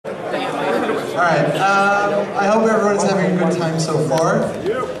Alright, I hope everyone's having a good time so far.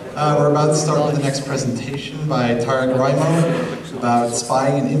 We're about to start with the next presentation by Tarek Raimo about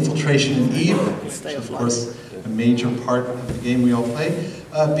spying and infiltration in EVE, which is of course a major part of the game we all play.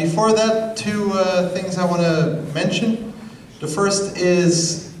 Before that, two things I want to mention. The first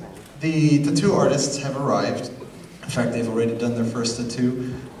is the tattoo artists have arrived. In fact, they've already done their first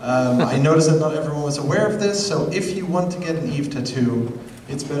tattoo. I noticed that not everyone was aware of this, so if you want to get an EVE tattoo,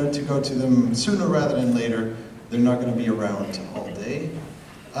 it's better to go to them sooner rather than later. They're not going to be around all day.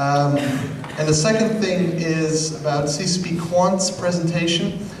 And the second thing is about CCP Quant's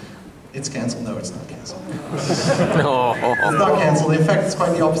presentation. It's cancelled. No, it's not cancelled. No. It's not cancelled. In fact, it's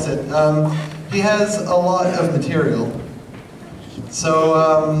quite the opposite. He has a lot of material.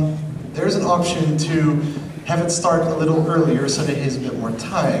 So there's an option to have it start a little earlier so that he has a bit more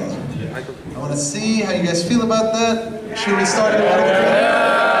time. I want to see how you guys feel about that. Should we start it a little earlier?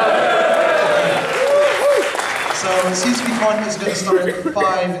 So CCP Quant is going to start at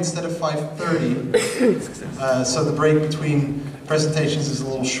 5 instead of 5:30. So the break between presentations is a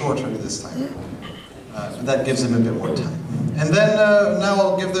little shorter this time. But that gives him a bit more time. And then now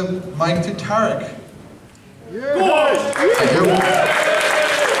I'll give the mic to Tarek. Thank you.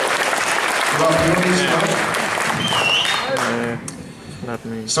 Not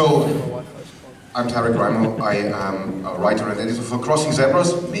me. So, I'm Tarek Raimo. I am a writer and editor for Crossing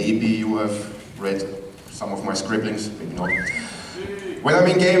Zebras. Maybe you have read some of my scribblings, maybe not. When I'm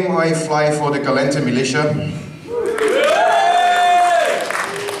in game, I fly for the Galente militia.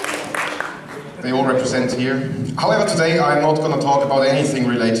 They all represent here. However, today I'm not going to talk about anything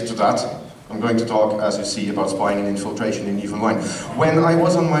related to that. I'm going to talk, as you see, about spying and infiltration in EVE Online. When I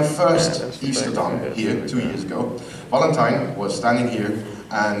was on my first Easter done here 2 years ago, Valentine was standing here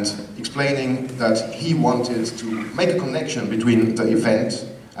and explaining that he wanted to make a connection between the event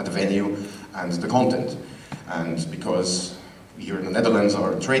and the venue and the content. And because we here in the Netherlands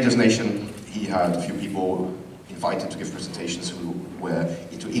are a traders nation, he had a few people invited to give presentations who were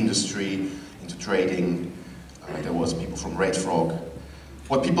into industry, into trading. There was people from Red Frog.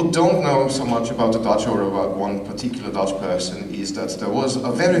 What people don't know so much about the Dutch or about one particular Dutch person is that there was a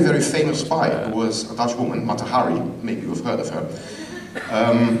very, very famous spy who was a Dutch woman, Mata Hari, maybe you've heard of her.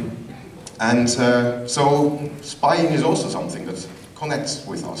 So spying is also something that connects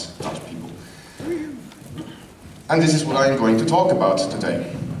with us, Dutch people. And this is what I'm going to talk about today.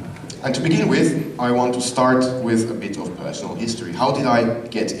 And to begin with, I want to start with a bit of personal history. How did I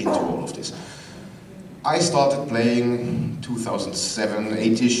get into all of this? I started playing 2007,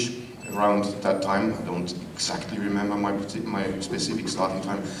 8-ish, around that time. I don't exactly remember my specific starting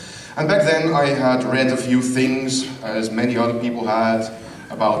time. And back then I had read a few things, as many other people had,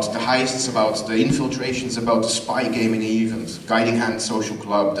 about the heists, about the infiltrations, about the spy game in EVE, and Guiding Hand Social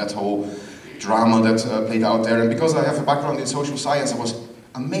Club, that whole drama that played out there. And because I have a background in social science, I was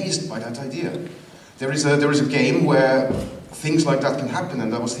amazed by that idea. There is a game where things like that can happen,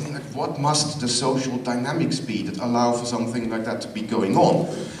 and I was thinking, like, what must the social dynamics be that allow for something like that to be going on?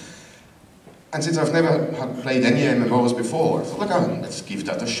 And since I've never had played any MMOs before, I thought, like, oh, let's give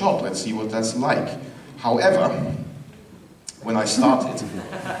that a shot, let's see what that's like. However, when I started,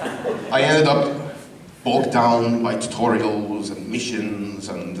 I ended up bogged down by tutorials and missions,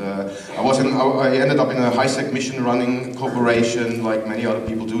 and I ended up in a high-sec mission running corporation like many other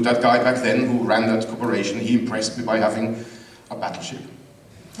people do. That guy back then who ran that corporation, he impressed me by having a battleship.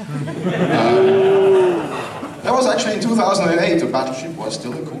 That was actually in 2008. A battleship was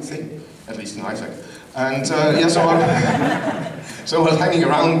still a cool thing, at least in high-sec. And yeah, so I was hanging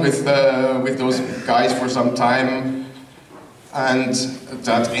around with those guys for some time. And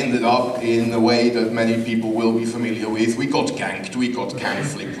that ended up in a way that many people will be familiar with. We got ganked, we got can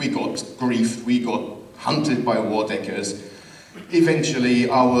flipped, we got griefed, we got hunted by war deckers. Eventually,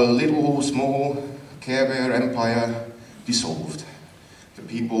 our little, small Care Bear empire dissolved. The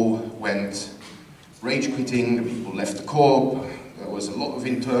people went rage quitting, the people left the corp, there was a lot of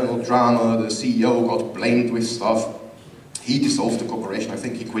internal drama, the CEO got blamed with stuff. He dissolved the corporation, I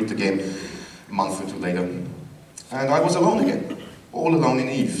think he quit the game a month or two later. And I was alone again, all alone in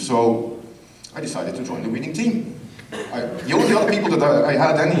EVE, so I decided to join the winning team. The only other people that I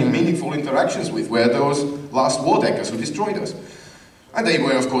had any meaningful interactions with were those last war deckers who destroyed us. And they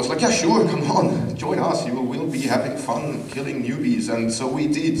were, of course, like, yeah, sure, come on, join us, you will be having fun killing newbies, and so we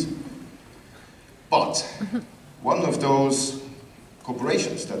did. But one of those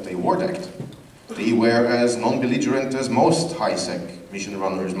corporations that they war decked, they were as non-belligerent as most high-sec mission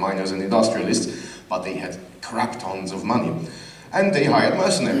runners, miners, and industrialists, but they had crap tons of money. And they hired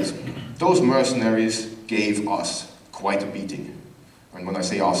mercenaries. Those mercenaries gave us quite a beating. And when I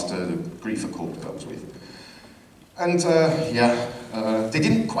say us, the griefer corps that I was with. And they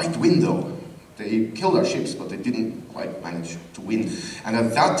didn't quite win though. They killed our ships, but they didn't quite manage to win. And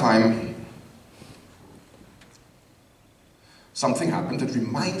at that time, something happened that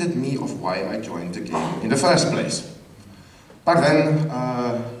reminded me of why I joined the game in the first place. Back then,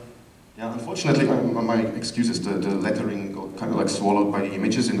 unfortunately, my excuse is the lettering got kind of like swallowed by the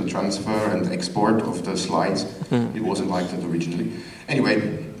images in the transfer and export of the slides. It wasn't like that originally.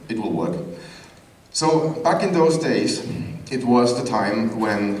 Anyway, it will work. So, back in those days, it was the time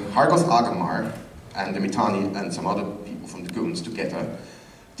when Hargoth Agamar and the Mitanni and some other people from the Goons together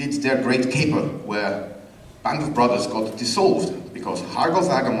did their great caper, where Band of Brothers got dissolved because Hargoth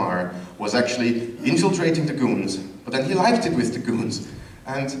Agamar was actually infiltrating the Goons, but then he liked it with the Goons,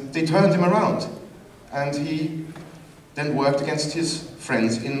 and they turned him around, and he then worked against his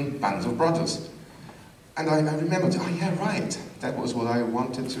friends in Band of Brothers. And I remembered, oh yeah, right, that was what I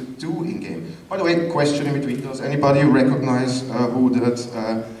wanted to do in-game. By the way, question in between, does anybody recognize who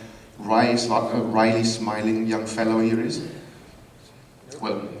that wryly smiling young fellow here is?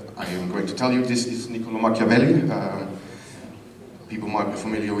 Well, I am going to tell you, this is Niccolo Machiavelli. People might be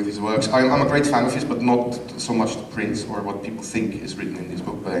familiar with his works. I'm a great fan of his, but not so much the prints or what people think is written in this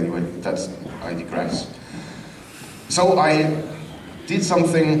book. But anyway, I digress. So I did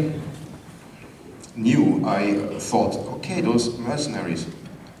something new. I thought, okay, those mercenaries,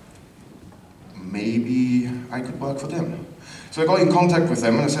 maybe I could work for them. So I got in contact with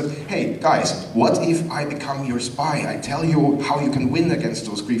them and I said, hey guys, what if I become your spy? I tell you how you can win against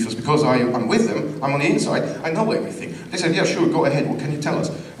those griefers because I'm with them, I'm on the inside, I know everything. They said, yeah, sure, go ahead, what can you tell us?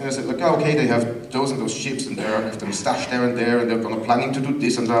 And I said, like, oh, okay, they have those and those ships and they have them stashed there and they're planning to do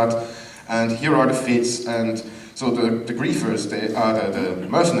this and that, and here are the fits. And so the griefers, the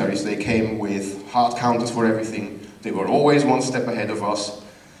mercenaries, they came with hard counters for everything. They were always one step ahead of us.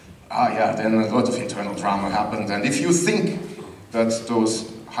 Then a lot of internal drama happened, and if you think that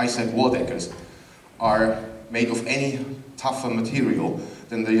those high-set war deckers are made of any tougher material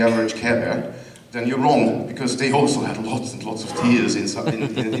than the average Care Bear, then you're wrong, because they also had lots and lots of tears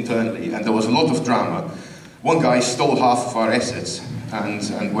internally, and there was a lot of drama. One guy stole half of our assets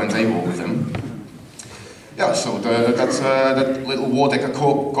and went AWOL with them. Yeah, so that little war decker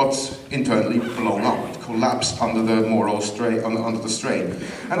corps got internally blown up. It collapsed under the moral strain, under the strain.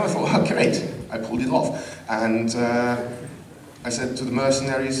 And I thought, oh, great, I pulled it off. And I said to the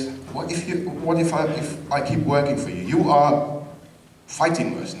mercenaries, what if I keep working for you? You are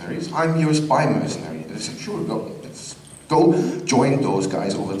fighting mercenaries, I'm your spy mercenary. And they said, sure, let's go join those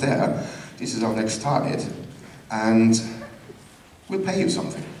guys over there. This is our next target, and we'll pay you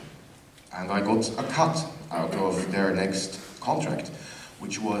something. And I got a cut out of their next contract,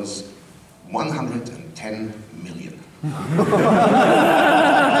 which was 110 million.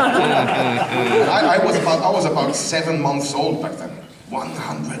 I was about 7 months old back then.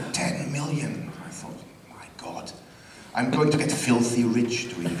 110 million. I thought, my God, I'm going to get filthy rich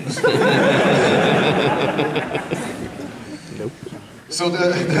doing this. Nope. So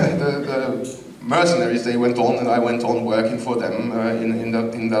the mercenaries, they went on, and I went on working for them in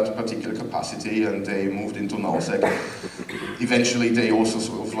that particular capacity, and they moved into Nullsec. Eventually they also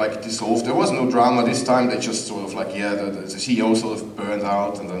sort of like dissolved. There was no drama this time, they just sort of like, yeah, the CEO sort of burned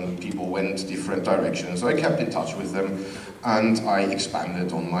out, and then people went different directions. So I kept in touch with them, and I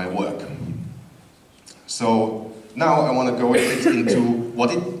expanded on my work. So now I want to go a bit into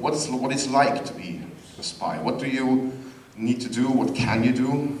what it's like to be a spy. What do you need to do, what can you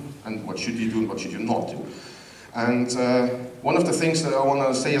do, and what should you do and what should you not do. And one of the things that I want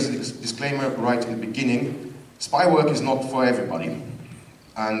to say as a disclaimer right in the beginning, spy work is not for everybody.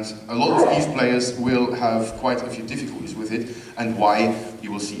 And a lot of EVE players will have quite a few difficulties with it, and why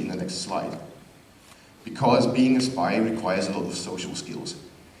you will see in the next slide. Because being a spy requires a lot of social skills,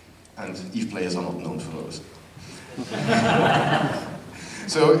 and EVE players are not known for those.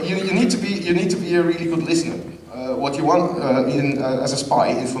 So you need to be a really good listener. What you want as a spy,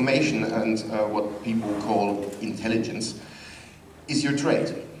 information and what people call intelligence, is your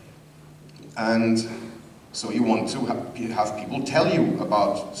trade. And so you want to have people tell you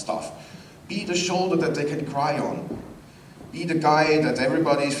about stuff. Be the shoulder that they can cry on. Be the guy that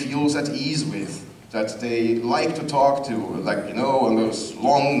everybody feels at ease with, that they like to talk to, like, you know, on those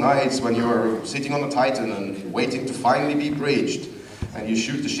long nights when you're sitting on a Titan and waiting to finally be bridged, and you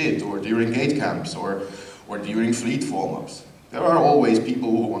shoot the shit, or during gate camps, or during fleet form-ups. There are always people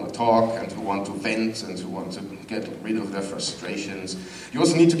who want to talk, and who want to vent, and who want to get rid of their frustrations. You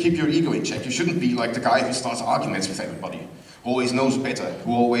also need to keep your ego in check. You shouldn't be like the guy who starts arguments with everybody, who always knows better,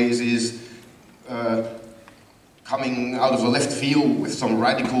 who always is coming out of the left field with some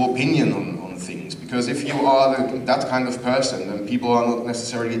radical opinion on things. Because if you are that kind of person, then people are not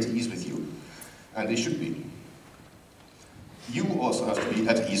necessarily at ease with you. And they should be. You also have to be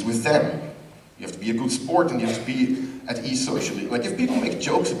at ease with them. You have to be a good sport and you have to be at ease socially. Like if people make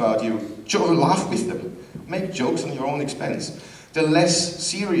jokes about you, laugh with them. Make jokes on your own expense. The less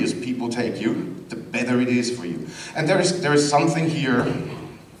serious people take you, the better it is for you. And there is something here,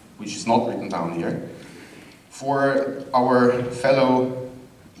 which is not written down here, for our fellow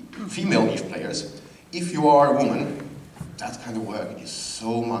female EVE players. If you are a woman, that kind of work is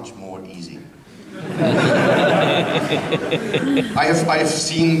so much more easy. I have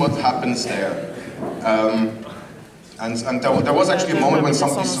seen what happens there. And there was actually a moment when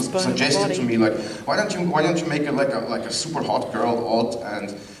somebody suggested to me, like, why don't you make it like a super hot girl odd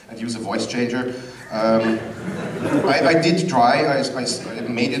and use a voice changer? I did try. I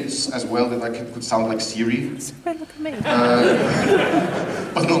made it as well that I could sound like Siri, Look at me.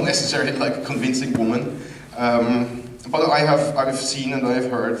 but not necessarily like a convincing woman. But I've seen and I've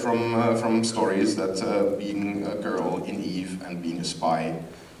heard from stories that being a girl in EVE and being a spy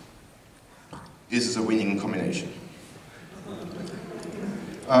is a winning combination.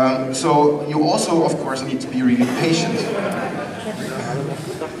 So you also, of course, need to be really patient.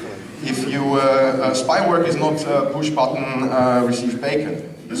 If you spy work is not push button, receive bacon.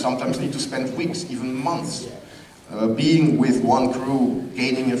 You sometimes need to spend weeks, even months, being with one crew,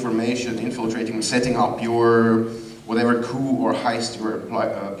 gaining information, infiltrating, setting up your whatever coup or heist you're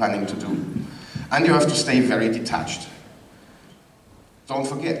planning to do. And you have to stay very detached. Don't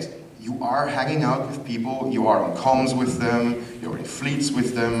forget, you are hanging out with people, you are on comms with them, you're in fleets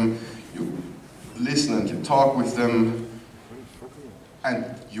with them, you listen and you talk with them, and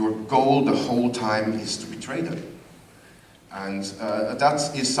your goal the whole time is to betray them. And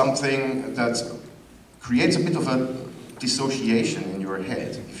that is something that creates a bit of a dissociation in your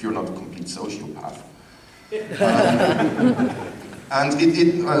head, if you're not a complete sociopath. And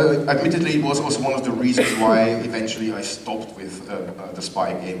admittedly, it was also one of the reasons why eventually I stopped with the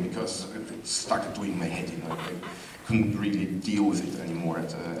spy game, because it started doing my head in. I couldn't really deal with it anymore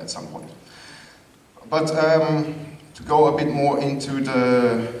at some point. But to go a bit more into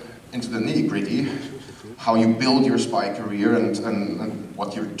the nitty-gritty, how you build your spy career and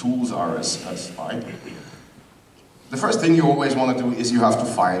what your tools are as spy. The first thing you always want to do is you have to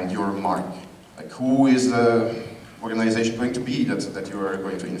find your mark. Like, who is the organization going to be that you are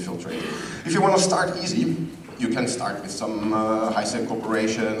going to infiltrate? If you want to start easy, you can start with some high-sec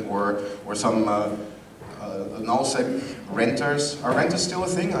corporation or some nullsec renters. Are renters still a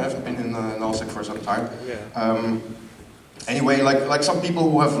thing? I haven't been in nullsec for some time. Yeah. Anyway, like some people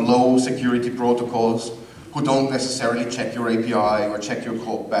who have low security protocols, who don't necessarily check your API or check your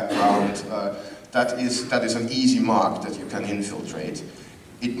code background, that is an easy mark that you can infiltrate.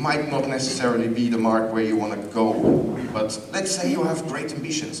 It might not necessarily be the mark where you want to go, but let's say you have great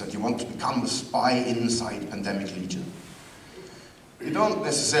ambitions that you want to become a spy inside Pandemic Legion. You don't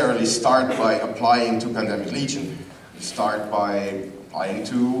necessarily start by applying to Pandemic Legion. You start by applying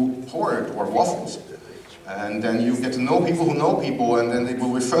to Horde or Waffles. And then you get to know people who know people, and then they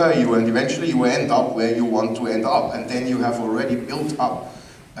will refer you, and eventually you end up where you want to end up. And then you have already built up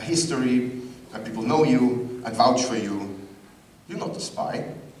a history, and people know you and vouch for you. You're not a spy.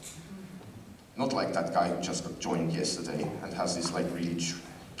 Not like that guy who just got joined yesterday and has this like really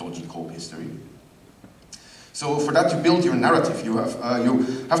dodgy code history. So for that, you build your narrative. You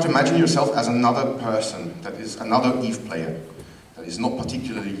have to imagine yourself as another person, that is another EVE player, that is not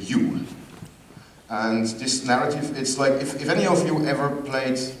particularly you. And this narrative, it's like, if any of you ever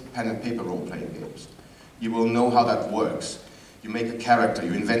played pen and paper role-playing games, you will know how that works. You make a character,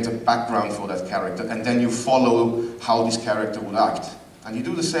 you invent a background for that character, and then you follow how this character would act. And you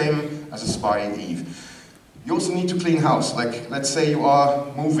do the same as a spy in EVE. You also need to clean house. Like, let's say you are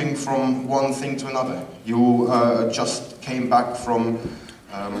moving from one thing to another. You just came back from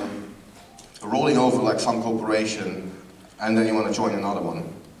rolling over like some corporation, and then you want to join another one.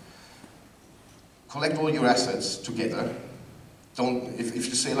 Collect all your assets together. If you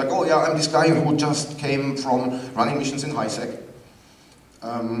say like, oh yeah, I'm this guy who just came from running missions in HiSec,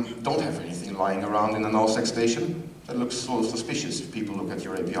 don't have anything lying around in a nullsec station. That looks so suspicious if people look at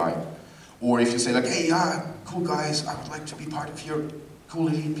your API. Or if you say like, hey, yeah, cool guys, I would like to be part of your cool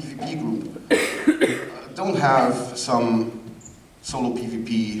elite PvP group. Don't have some solo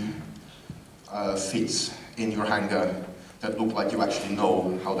PvP fits in your hangar that look like you actually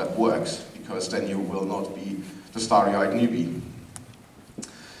know how that works, because then you will not be the starry-eyed newbie.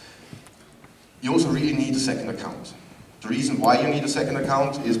 You also really need a second account. The reason why you need a second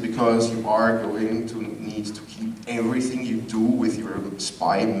account is because you are going to need to keep everything you do with your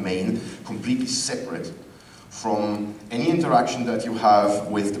spy main completely separate from any interaction that you have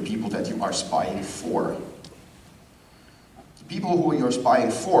with the people that you are spying for. The people who you're spying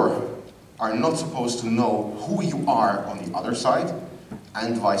for are not supposed to know who you are on the other side,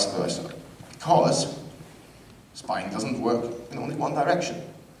 and vice versa, because spying doesn't work in only one direction.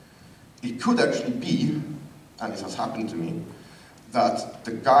 It could actually be, and this has happened to me, that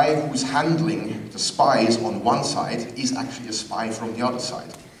the guy who's handling the spies on one side is actually a spy from the other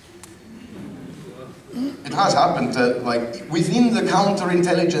side. It has happened that, like, within the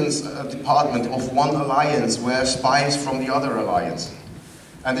counterintelligence department of one alliance were spies from the other alliance.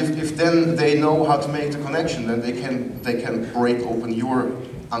 And if then they know how to make the connection, then they can break open your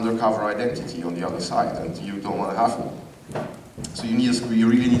undercover identity on the other side, and you don't want to have one. So you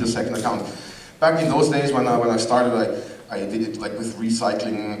really need a second account. Back in those days when I started, I did it like with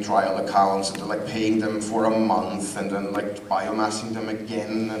recycling trial accounts, and like paying them for a month, and then like biomassing them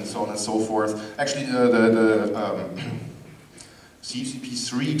again, and so on and so forth. Actually, the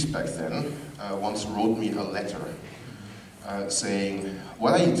CCP3 back then once wrote me a letter saying,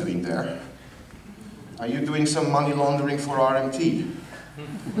 "What are you doing there? Are you doing some money laundering for RMT?"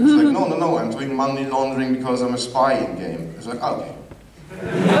 It's like, no, I'm doing money laundering because I'm a spy in game. It's like, okay.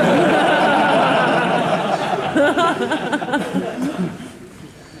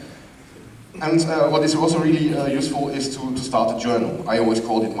 And what is also really useful is to start a journal. I always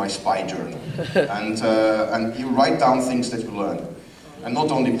called it my spy journal. And you write down things that you learn. And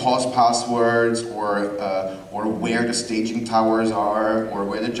not only passwords or where the staging towers are or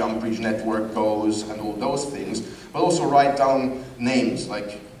where the jump bridge network goes and all those things, but also write down names,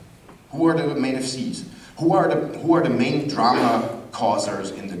 like who are the main FCs? Who are the main drama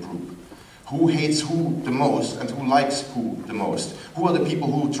causers in the group? Who hates who the most and who likes who the most? Who are the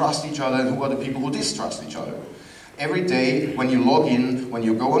people who trust each other and who are the people who distrust each other? Every day when you log in, when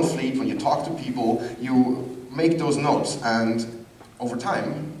you go on Fleet, when you talk to people, you make those notes, and over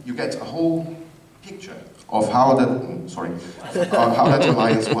time you get a whole picture of how that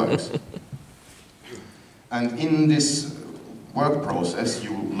alliance works. And in this work process,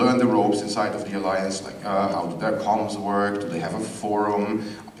 you learn the ropes inside of the alliance, like how do their comms work, do they have a forum,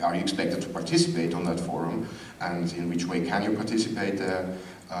 are you expected to participate on that forum, and in which way can you participate there,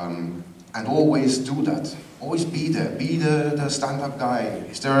 and always do that. Always be there, be the stand-up guy.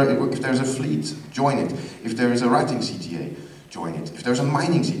 If there's a fleet, join it. If there is a ratting CTA, join it. If there's a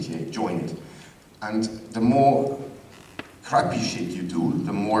mining CTA, join it. And the more crappy shit you do,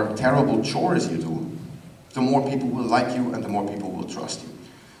 the more terrible chores you do, the more people will like you and the more people will trust you.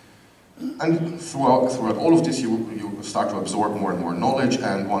 And throughout all of this, you start to absorb more and more knowledge,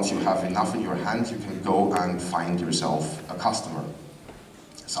 and once you have enough in your hand, you can go and find yourself a customer.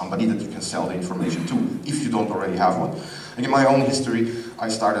 Somebody that you can sell the information to, if you don't already have one. And in my own history, I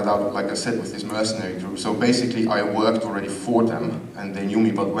started out, like I said, with this mercenary group. So basically, I worked already for them, and they knew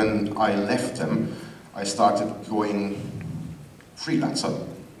me, but when I left them, I started going freelancer,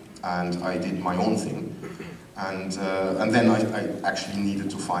 and I did my own thing. And then I actually needed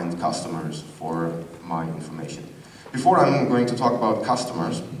to find customers for my information. Before I'm going to talk about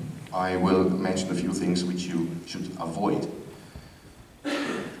customers, I will mention a few things which you should avoid.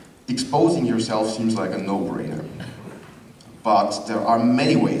 Exposing yourself seems like a no-brainer, but there are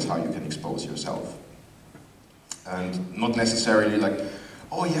many ways how you can expose yourself. And not necessarily like,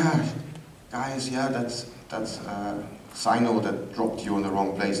 oh yeah, guys, yeah, that's Sino that dropped you in the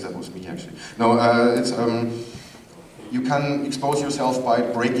wrong place, that was me actually. No, you can expose yourself by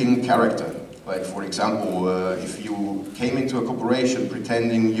breaking character. Like, for example, if you came into a corporation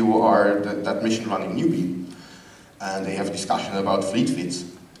pretending you are that mission running newbie, and they have a discussion about fleet fits,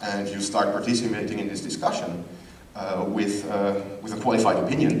 and you start participating in this discussion with a qualified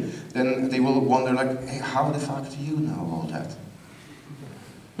opinion, then they will wonder like, hey, how the fuck do you know all that?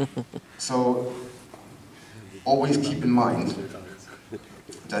 So, always keep in mind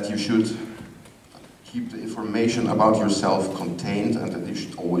that you should keep the information about yourself contained and that you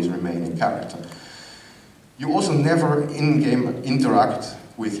should always remain in character. You also never in-game interact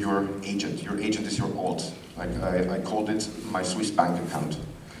with your agent. Your agent is your alt. Like I called it my Swiss bank account.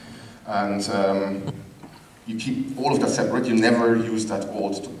 And you keep all of that separate. You never use that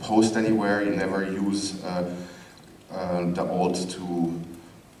alt to post anywhere. You never use the alt to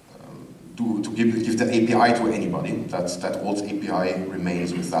give the API to anybody. That alt's API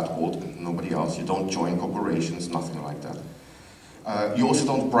remains with that alt and nobody else. You don't join corporations, nothing like that. You also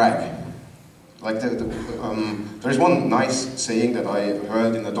don't brag. Like there's one nice saying that I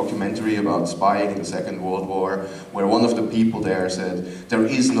heard in a documentary about spying in the Second World War, where one of the people there said, "There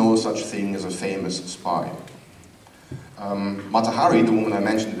is no such thing as a famous spy." Mata Hari, the woman I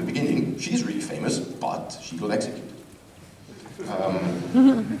mentioned in the beginning, she's really famous, but she got executed.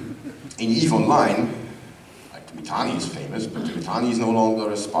 In EVE Online, like Mitani is famous, but Mitani is no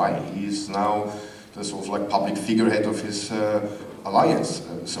longer a spy. He is now the sort of like public figurehead of his alliance.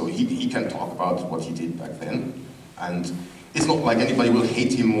 So he can talk about what he did back then. And it's not like anybody will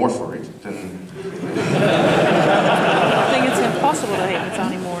hate him more for it than... I think it's impossible to hate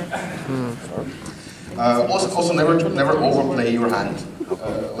Mitani more. Also never overplay your hand.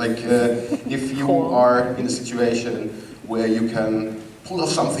 If you are in a situation where you can pull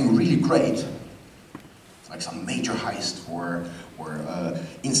off something really great, like some major heist or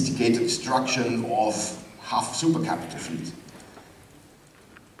instigate the destruction of half supercapital fleet.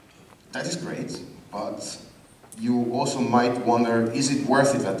 That is great, but you also might wonder, is it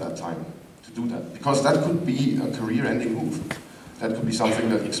worth it at that time to do that? Because that could be a career-ending move. That could be something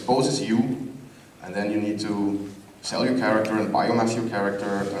that exposes you, and then you need to sell your character and biomass your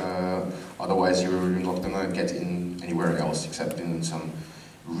character, otherwise you're not going to get in anywhere else except in some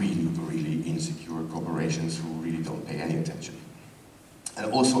really insecure corporations who really don't pay any attention. And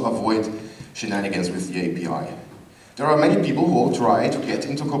also avoid shenanigans with the API. There are many people who will try to get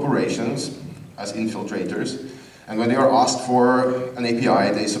into corporations as infiltrators, and when they are asked for an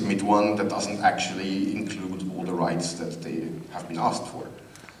API, they submit one that doesn't actually include all the rights that they have been asked for.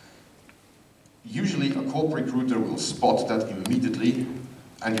 Usually a corp recruiter will spot that immediately,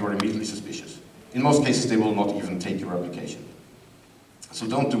 and you are immediately suspicious. In most cases, they will not even take your application. So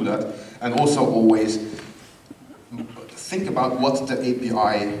don't do that, and also always think about what the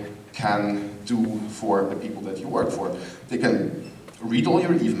API can do for the people that you work for. They can read all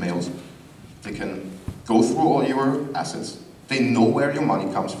your emails, they can go through all your assets, they know where your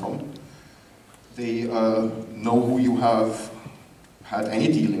money comes from, they know who you have had any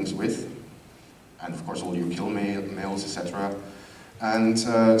dealings with, and of course all your kill mails, etc. And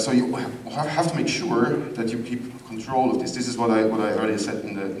so you have to make sure that you keep control of this. This is what I earlier said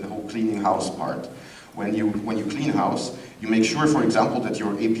in the whole cleaning house part. When you clean house, you make sure, for example, that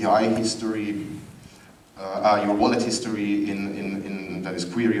your API history, your wallet history that is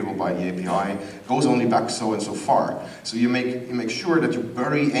queryable by the API goes only back so and so far. So you make sure that you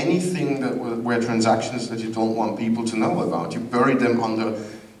bury anything where transactions that you don't want people to know about. You bury them under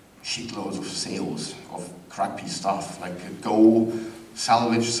shitloads of sales of crappy stuff, like go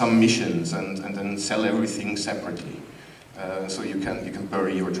salvage some missions and then sell everything separately. So you can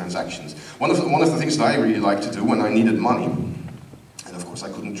bury your transactions. One of the things that I really like to do when I needed money, and of course I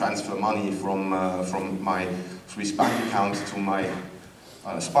couldn't transfer money from my Swiss bank account to my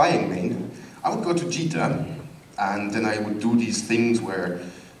spying main, I would go to Jita, and then I would do these things where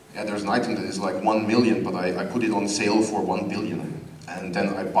there's an item that is like 1 million, but I put it on sale for 1 billion, and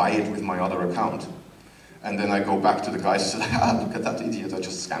then I buy it with my other account. And then I go back to the guys and say, look at that idiot, I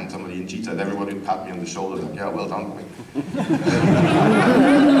just scammed somebody in Jita, and everybody would pat me on the shoulder, like, yeah, well done, boy.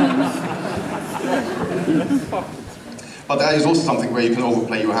 But that is also something where you can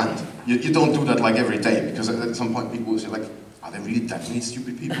overplay your hand. You don't do that like every day, because at some point people will say, like, are there really that many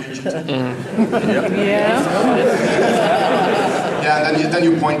stupid people in Jita? Yeah. Yeah, and then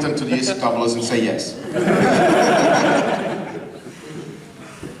you point them to the ASIC couplers and say yes.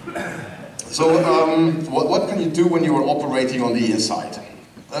 So, what can you do when you are operating on the inside?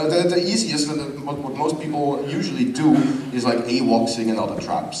 The easiest, and what most people usually do, is like AWOXing and other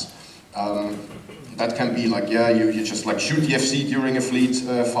traps. That can be like, yeah, you just like shoot the FC during a fleet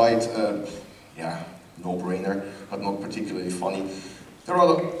fight. Yeah, no-brainer, but not particularly funny. There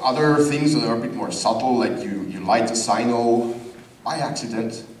are other things that are a bit more subtle, like you light a Sino by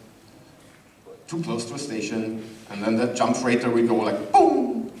accident, too close to a station, and then that jump freighter will go like, boom!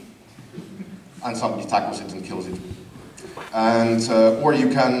 And somebody tackles it and kills it. And or you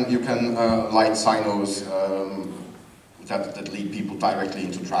can light Sinos that lead people directly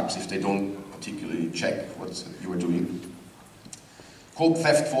into traps if they don't particularly check what you are doing. Corp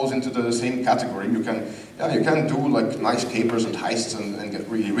theft falls into the same category. You can do like nice capers and heists and get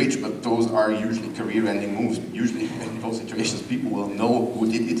really rich, but those are usually career-ending moves. Usually in those situations, people will know who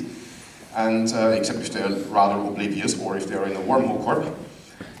did it, and except if they're rather oblivious or if they're in a wormhole corp.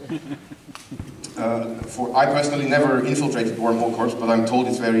 I personally never infiltrated wormhole corps, but I'm told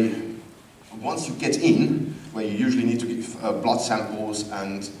it's very... Once you get in, where you usually need to give blood samples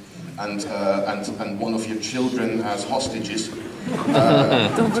and one of your children as hostages,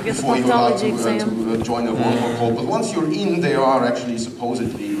 Don't forget the before you're allowed proctology exam. to join a robot call. But once you're in, they are actually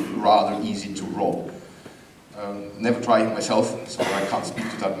supposedly rather easy to rob. Never tried it myself, so I can't speak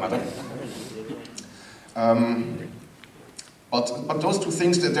to that matter. But those two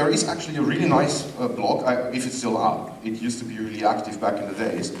things, that there is actually a really nice blog, if it's still up. It used to be really active back in the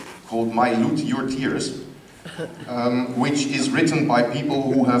days, called My Loot Your Tears, which is written by people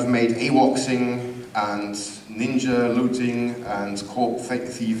who have made AWOXing and ninja looting and corp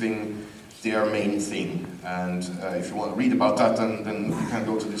thieving their main thing. And if you want to read about that, then you can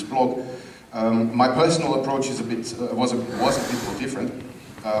go to this blog. My personal approach is was a bit more different.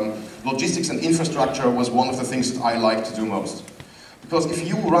 Logistics and infrastructure was one of the things that I like to do most. Because if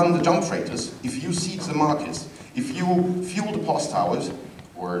you run the jump freighters, if you seed the markets, if you fuel the post towers,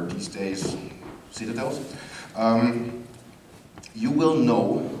 or these days, citadels, you will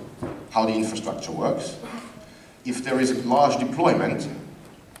know how the infrastructure works. If there is a large deployment,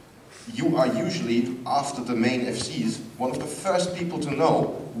 you are usually, after the main FCs, one of the first people to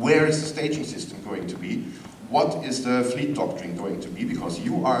know where is the staging system going to be, what is the fleet doctrine going to be, because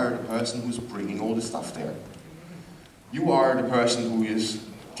you are the person who's bringing all the stuff there. You are the person who is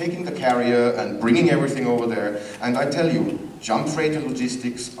taking the carrier and bringing everything over there. And I tell you, jump freighter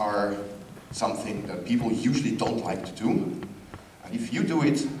logistics are something that people usually don't like to do. And if you do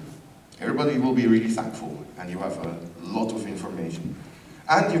it, everybody will be really thankful, and you have a lot of information.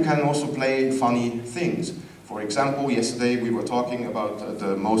 And you can also play funny things. For example, yesterday we were talking about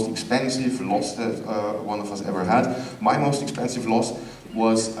the most expensive loss that one of us ever had. My most expensive loss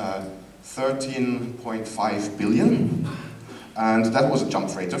was 13.5 billion. And that was a jump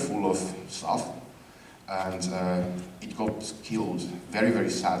freighter full of stuff. And it got killed very, very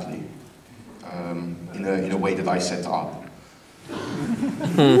sadly in a way that I set up.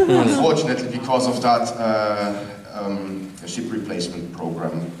 Unfortunately, because of that, the ship replacement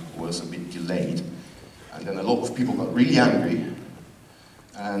program was a bit delayed. And then a lot of people got really angry,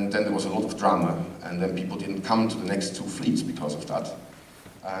 and then there was a lot of drama, and then people didn't come to the next two fleets because of that.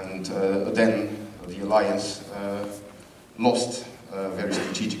 And then the Alliance lost a very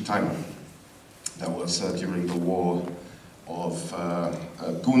strategic time. That was during the war of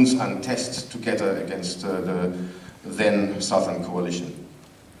goons and tests together against the then Southern Coalition.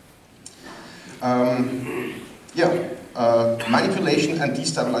 Manipulation and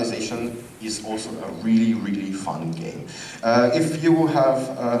destabilization is also a really, really fun game. If you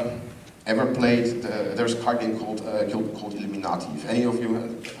have ever played, there's a card game called Illuminati. If any of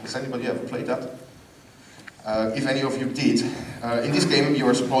you, has anybody ever played that? If any of you did, in this game you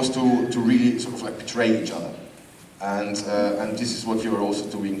are supposed to really sort of like betray each other. And this is what you're also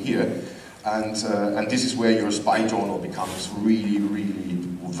doing here. And this is where your spy journal becomes really, really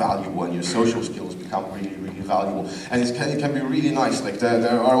valuable, and your social skills become really, really valuable. And it can be really nice. Like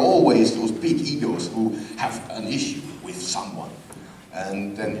there are always those big egos who have an issue with someone.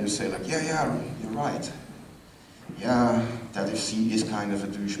 And then you say like, yeah, you're right. Yeah, that FC is kind of a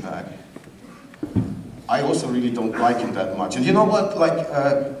douchebag. I also really don't like him that much. And you know what? Like,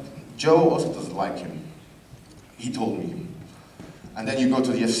 Joe also doesn't like him. He told me. And then you go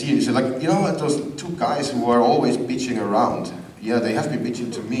to the FC and you say like, you know what, those two guys who are always bitching around, yeah, they have been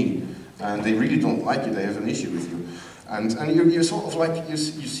bitching to me, and they really don't like you, they have an issue with you. And you're sort of like, you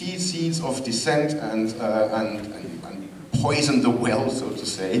see seeds of dissent and poison the well, so to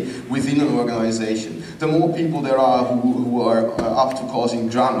say, within an organization. The more people there are who are up to causing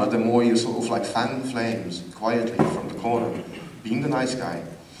drama, the more you sort of like fan the flames quietly from the corner, being the nice guy.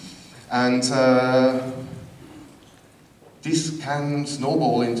 And this can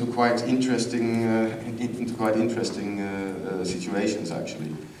snowball into quite interesting, situations,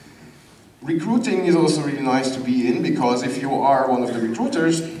 actually. Recruiting is also really nice to be in, because if you are one of the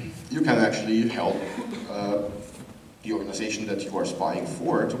recruiters, you can actually help the organization that you are spying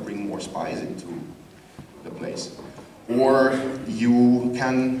for to bring more spies into the place. Or you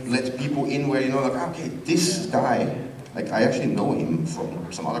can let people in where you know, like, okay, this guy, like I actually know him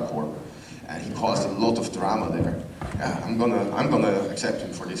from some other corps, and he caused a lot of drama there. Yeah, I'm gonna accept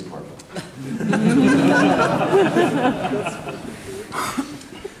him for this corps.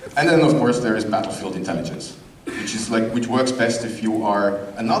 And then of course there is battlefield intelligence, which works best if you are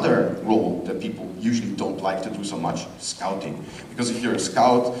another role that people usually don't like to do so much, scouting. Because if you're a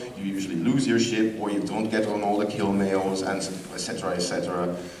scout, you usually lose your ship, or you don't get on all the kill mails, and etc,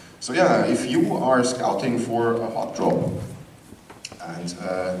 etc. So yeah, if you are scouting for a hot drop, and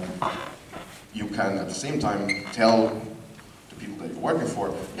you can at the same time tell the people that you're working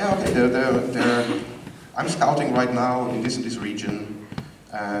for, yeah, okay, I'm scouting right now in this and this region,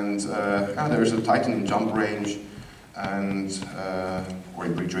 and there's a Titan in jump range, and or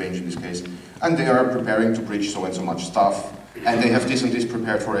in bridge range in this case, and they are preparing to bridge so and so much stuff, and they have this and this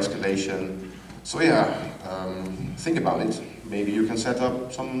prepared for escalation. So yeah, think about it. Maybe you can set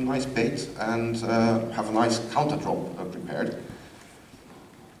up some nice bait and have a nice counter drop prepared.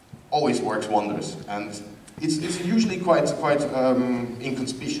 Always works wonders, and it's usually quite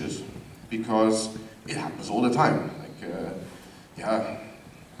inconspicuous because it happens all the time. Like yeah,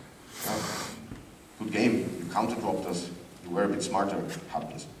 good game. You counter dropped us. You were a bit smarter. It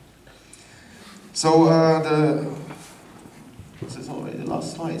happens. So this is already the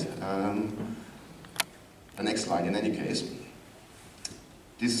last slide. The next slide, in any case.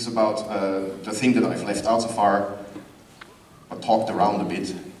 This is about the thing that I've left out so far, but talked around a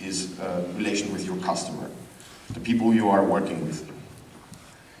bit, is relation with your customer, the people you are working with.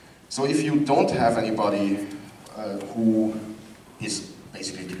 So if you don't have anybody who is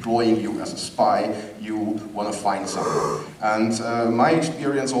basically deploying you as a spy, you want to find someone. And my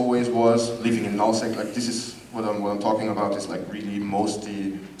experience always was living in nullsec. Like this is what I'm talking about is like really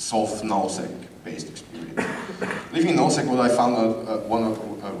mostly soft nullsec based experience. Living in nullsec, what I found one of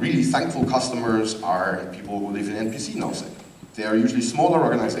really thankful customers are people who live in NPC nullsec. They are usually smaller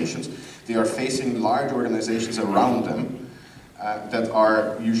organizations. They are facing large organizations around them that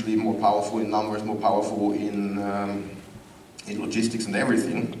are usually more powerful in numbers, more powerful in logistics and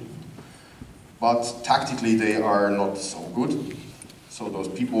everything. But tactically they are not so good. So those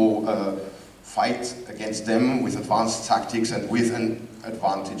people fight against them with advanced tactics and with an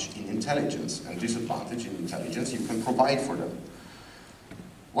advantage in intelligence. And this advantage in intelligence you can provide for them.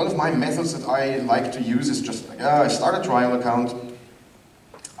 One of my methods that I like to use is just like, I start a trial account,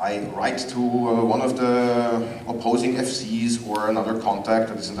 I write to one of the opposing FCs or another contact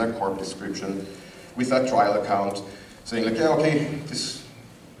that is in their corp description with that trial account, saying like, yeah, okay, this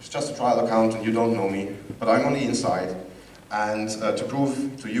is just a trial account and you don't know me, but I'm on the inside, and to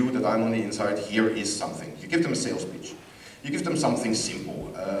prove to you that I'm on the inside, here is something. You give them a sales pitch. You give them something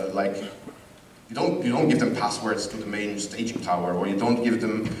simple, like you don't give them passwords to the main staging tower, or you don't give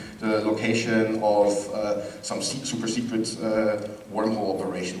them the location of some super secret wormhole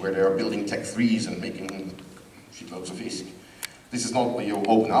operation where they are building Tech 3s and making shitloads of ISK. This is not what you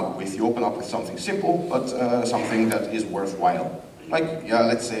open up with. You open up with something simple, but something that is worthwhile. Like, yeah,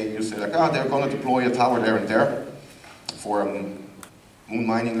 let's say you say like, they're going to deploy a tower there and there for moon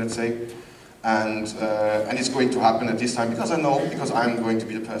mining, let's say. And it's going to happen at this time because I know, because I'm going to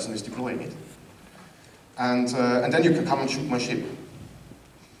be the person who's deploying it. And then you can come and shoot my ship.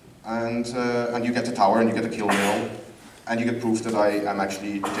 And you get the tower and you get a kill mail, and you get proof that I am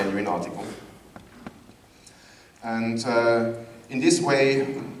actually a genuine article. And in this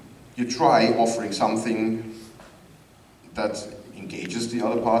way, you try offering something that engages the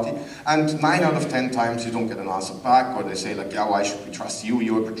other party, and 9 out of 10 times you don't get an answer back, or they say like, yeah, why should we trust you?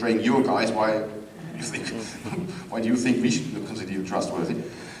 You are betraying your guys. Why do you think we should consider you trustworthy?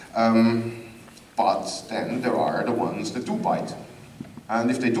 But then there are the ones that do bite. And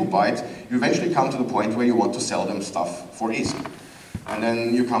if they do bite, you eventually come to the point where you want to sell them stuff for ISK. And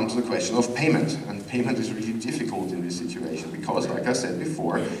then you come to the question of payment. And payment is really difficult in this situation because, like I said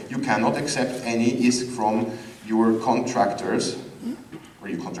before, you cannot accept any ISK from your contractors, or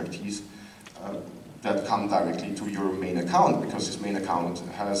your contractees, that come directly to your main account, because this main account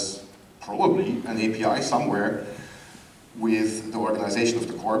has probably an API somewhere with the organization of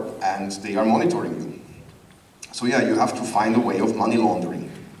the corp, and they are monitoring you. So yeah, you have to find a way of money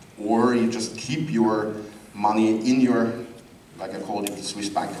laundering, or you just keep your money in your, like I called it, the Swiss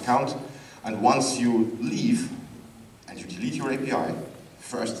bank account, and once you leave and you delete your API,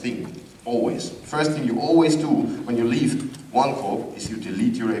 first thing you always do when you leave one corp is you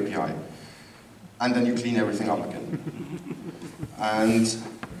delete your API, and then you clean everything up again. And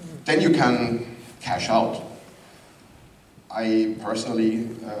then you can cash out. I personally,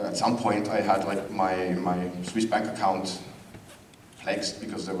 at some point, I had like my Swiss bank account flexed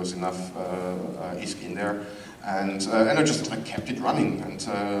because there was enough ISK in there, and I just like kept it running, and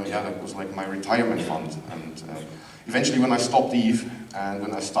yeah, that was like my retirement fund. And eventually, when I stopped EVE and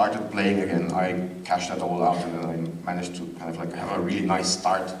when I started playing again, I cashed that all out, and then I managed to kind of like have a really nice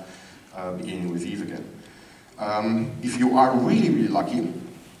start beginning with EVE again. If you are really, really lucky,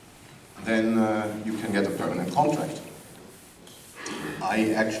 then you can get a permanent contract.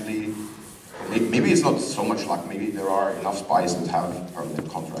 I actually, maybe it's not so much luck, maybe there are enough spies that have permanent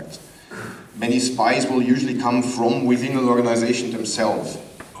contracts. Many spies will usually come from within an organization themselves.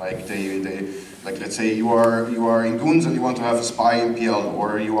 Like like let's say you are in Goons and you want to have a spy in PL,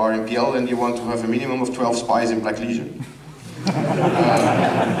 or you are in PL and you want to have a minimum of 12 spies in Black Legion.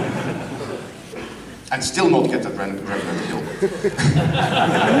 and still not get that relevant kill.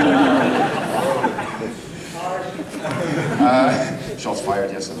 Shots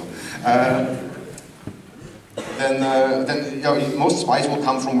fired, yes or no. Then you know, most spies will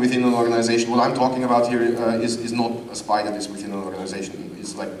come from within an organization. What I'm talking about here is not a spy that is within an organization.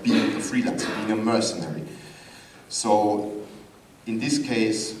 It's like being a freelancer, being a mercenary. So in this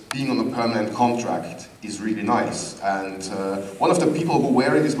case, being on a permanent contract is really nice. And one of the people who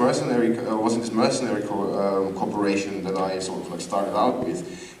were in this mercenary corporation that I sort of like started out with,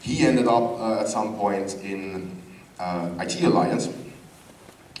 he ended up at some point in IT Alliance,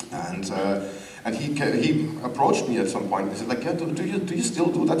 and he approached me at some point. He said, like, yeah, do you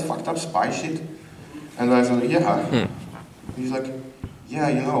still do that fucked up spy shit? And I said, yeah. He's like, yeah,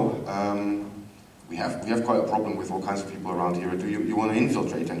 you know, we have quite a problem with all kinds of people around here. Do you want to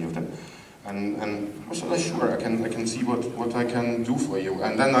infiltrate any of them? And I said, sure, I can see what I can do for you.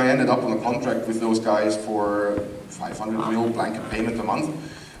 And then I ended up on a contract with those guys for 500 mil blanket payment a month,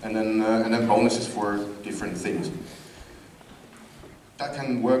 and then bonuses for different things. That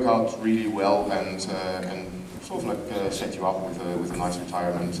can work out really well and sort of like set you up with a nice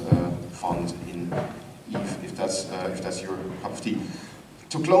retirement fund in Eve, if that's your cup of tea.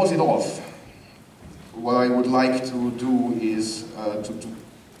 To close it off, what I would like to do is to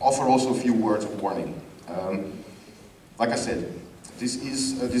offer also a few words of warning. Like I said, this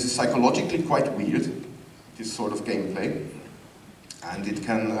is psychologically quite weird, this sort of gameplay, and it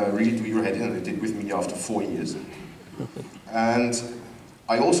can really do your head in, and it did with me after 4 years. And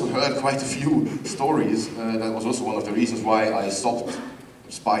I also heard quite a few stories. That was also one of the reasons why I stopped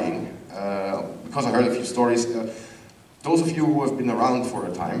spying, because I heard a few stories. Those of you who have been around for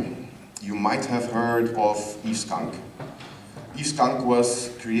a time, you might have heard of Eve Skunk. Eve Skunk was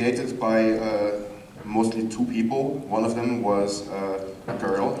created by mostly two people. One of them was a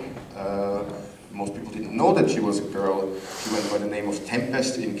girl. Most people didn't know that she was a girl. She went by the name of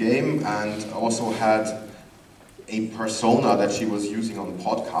Tempest in game, and also had a persona that she was using on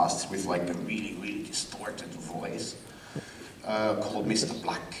podcasts with like a really, really distorted voice called Mr.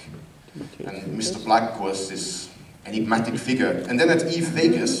 Black. And Mr. Black was this enigmatic figure. And then at Eve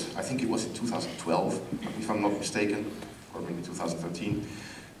Vegas, I think it was in 2012, if I'm not mistaken, or maybe 2013,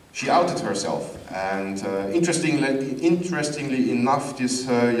 she outed herself. And interestingly enough, this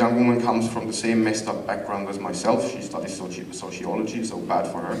young woman comes from the same messed up background as myself. She studies sociology, so bad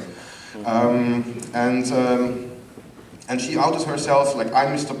for her. And she outed herself like,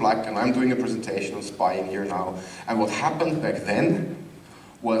 I'm Mr. Black and I'm doing a presentation on spying here now. And what happened back then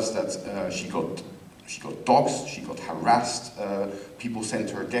was that she got doxxed, she got harassed, people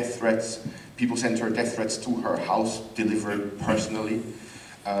sent her death threats, people sent her death threats to her house, delivered personally.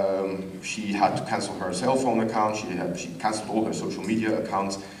 She had to cancel her cell phone account, she cancelled all her social media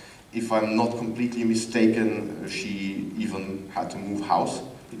accounts. If I'm not completely mistaken, she even had to move house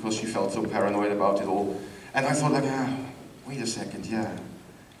because she felt so paranoid about it all. And I thought like, wait a second, yeah,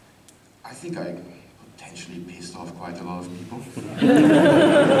 I think I potentially pissed off quite a lot of people.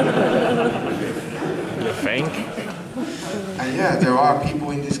 You think? And yeah, there are people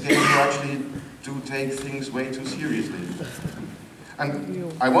in this game who actually do take things way too seriously.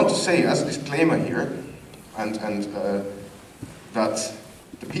 And I want to say as a disclaimer here, and that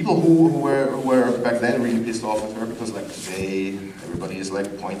the people who were back then really pissed off at her, because like today, everybody is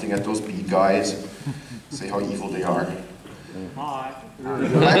like pointing at those B guys, say how evil they are. Hi.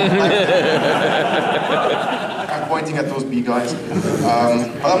 I'm pointing at those B guys.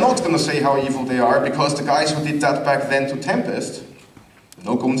 But I'm not going to say how evil they are, because the guys who did that back then to Tempest,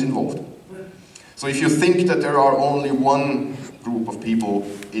 no guns involved. So if you think that there are only one group of people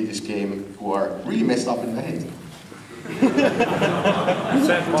in this game who are really messed up in the head,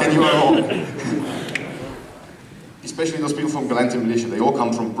 then you are wrong. Especially those people from Galante Militia, they all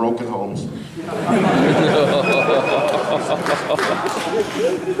come from broken homes.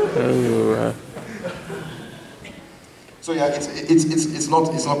 So yeah, it's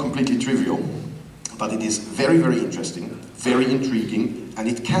not completely trivial, but it is very, very interesting, very intriguing, and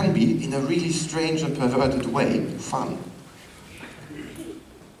it can be, in a really strange and perverted way, fun.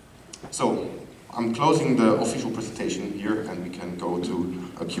 So, I'm closing the official presentation here, and we can go to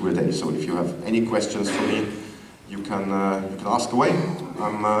a Q&A. So if you have any questions for me, you can ask away.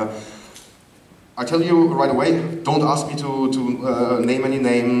 I tell you right away, don't ask me to name any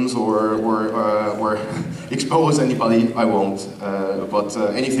names or expose anybody. I won't. But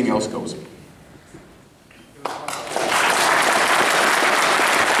anything else goes.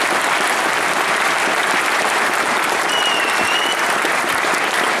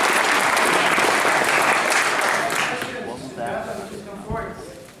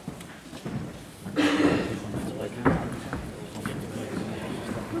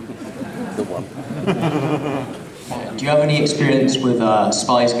 experience with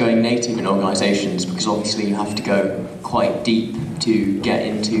spies going native in organisations? Because obviously you have to go quite deep to get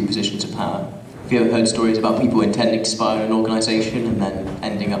into positions of power. Have you ever heard stories about people intending to spy on an organisation and then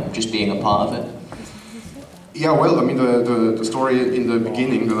ending up just being a part of it? Yeah, well, I mean, the story in the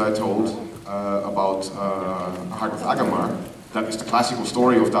beginning that I told about Harkov Agamar, that is the classical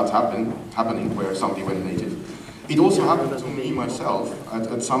story of that happening where somebody went native. It also happened to me myself.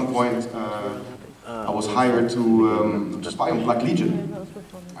 At some point, I was hired to spy on Black Legion,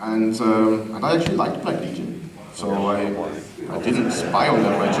 and I actually liked Black Legion. So I didn't spy on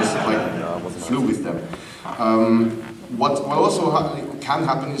them. I just flew with them. What also can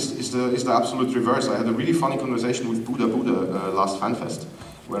happen is the absolute reverse. I had a really funny conversation with Buddha last FanFest,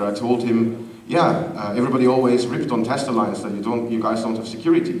 where I told him, yeah, everybody always ripped on test lines that you guys don't have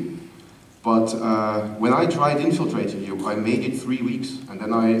security. But when I tried infiltrating you, I made it 3 weeks, and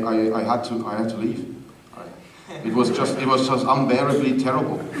then I had to leave. It was just unbearably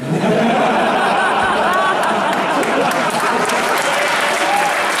terrible.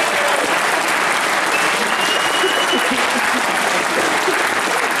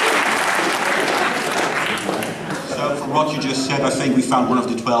 So from what you just said, I think we found one of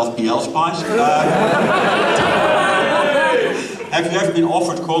the 12 PL spies. Have you ever been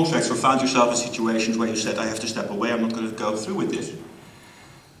offered contracts or found yourself in situations where you said, I have to step away, I'm not going to go through with this?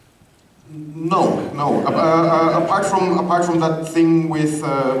 No. Apart from that thing with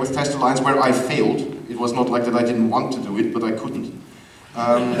test lines where I failed, it was not like that I didn't want to do it, but I couldn't.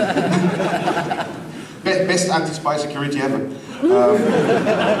 Best anti-spy security ever.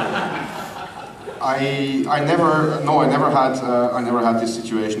 I never had this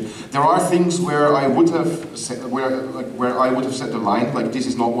situation. There are things where I would have set, where I would have set the line, like this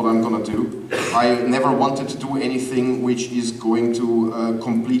is not what I'm gonna do. I never wanted to do anything which is going to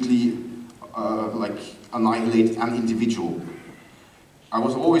completely annihilate an individual. I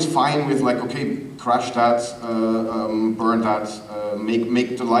was always fine with okay, crash that, burn that,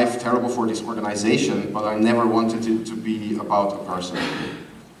 make the life terrible for this organization, but I never wanted it to be about a person.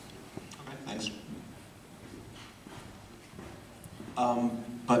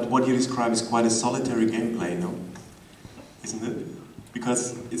 But what you describe is quite a solitary gameplay, no? Isn't it?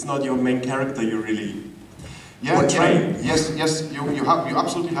 Because it's not your main character you really portray. Yes, you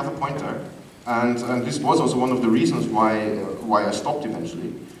absolutely have a point there. And this was also one of the reasons why I stopped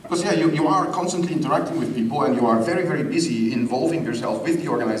eventually. Because yeah, you are constantly interacting with people and you are very, very busy involving yourself with the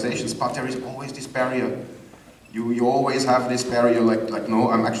organizations, but there is always this barrier. You always have this barrier like no,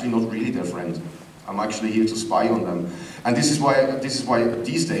 I'm actually not really their friend. I'm actually here to spy on them. And this is why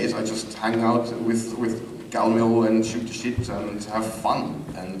these days I just hang out with Galmil and shoot the shit and have fun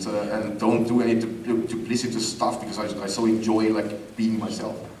and don't do any duplicitous stuff because I so enjoy being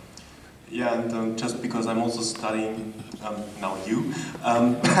myself. Yeah, and just because I'm also studying now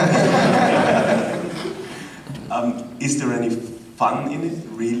is there any fun in it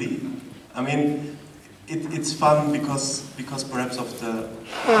really? I mean, it's fun because perhaps of the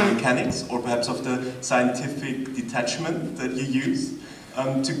mechanics or perhaps of the scientific detachment that you use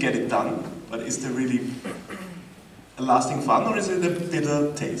to get it done. But is there really a lasting fun or is it a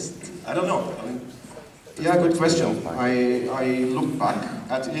bitter taste? I don't know. I mean, yeah, good question. I look back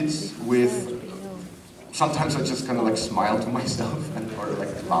at it with, sometimes I just kind of smile to myself or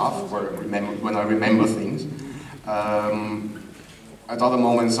laugh when I remember things. At other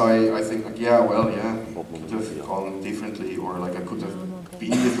moments I think could have gone differently, or I could have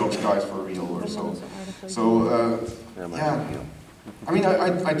been with those guys for real or so. So yeah, I mean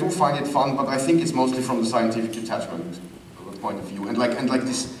I do find it fun, but I think it's mostly from the scientific detachment point of view, and playing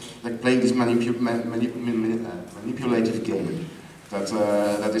this manipulative game.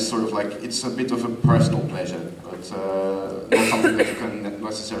 That is sort of it's a bit of a personal pleasure, but not something that you can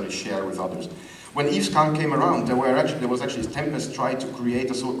necessarily share with others. When EveScan came around, there was actually Tempest tried to create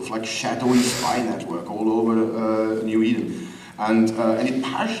a sort of shadowy spy network all over New Eden, and it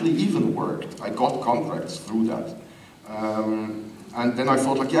partially even worked. I got contracts through that, and then I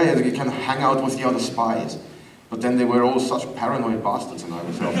thought yeah, you can hang out with the other spies, but then they were all such paranoid bastards, and I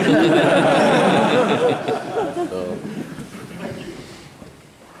was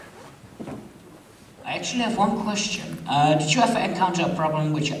I actually have one question. Did you ever encounter a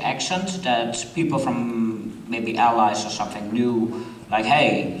problem with your accent that people from maybe allies or something knew,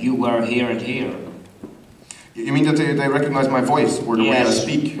 hey, you were here and here? You mean that they recognize my voice or the way I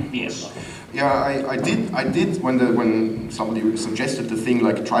speak? Yes. Yeah, I did when somebody suggested the thing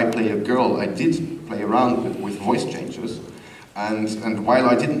try play a girl, I did play around with voice changes, and while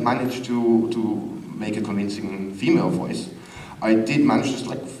I didn't manage to make a convincing female voice, I did manage just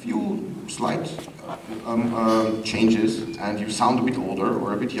few slight changes and you sound a bit older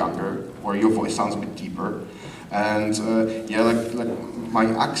or a bit younger, or your voice sounds a bit deeper. And yeah, like my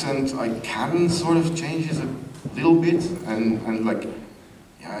accent, I can sort of change it a little bit, and like,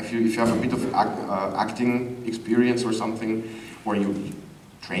 yeah, if you have a bit of acting experience or something, or you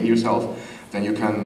train yourself, then you can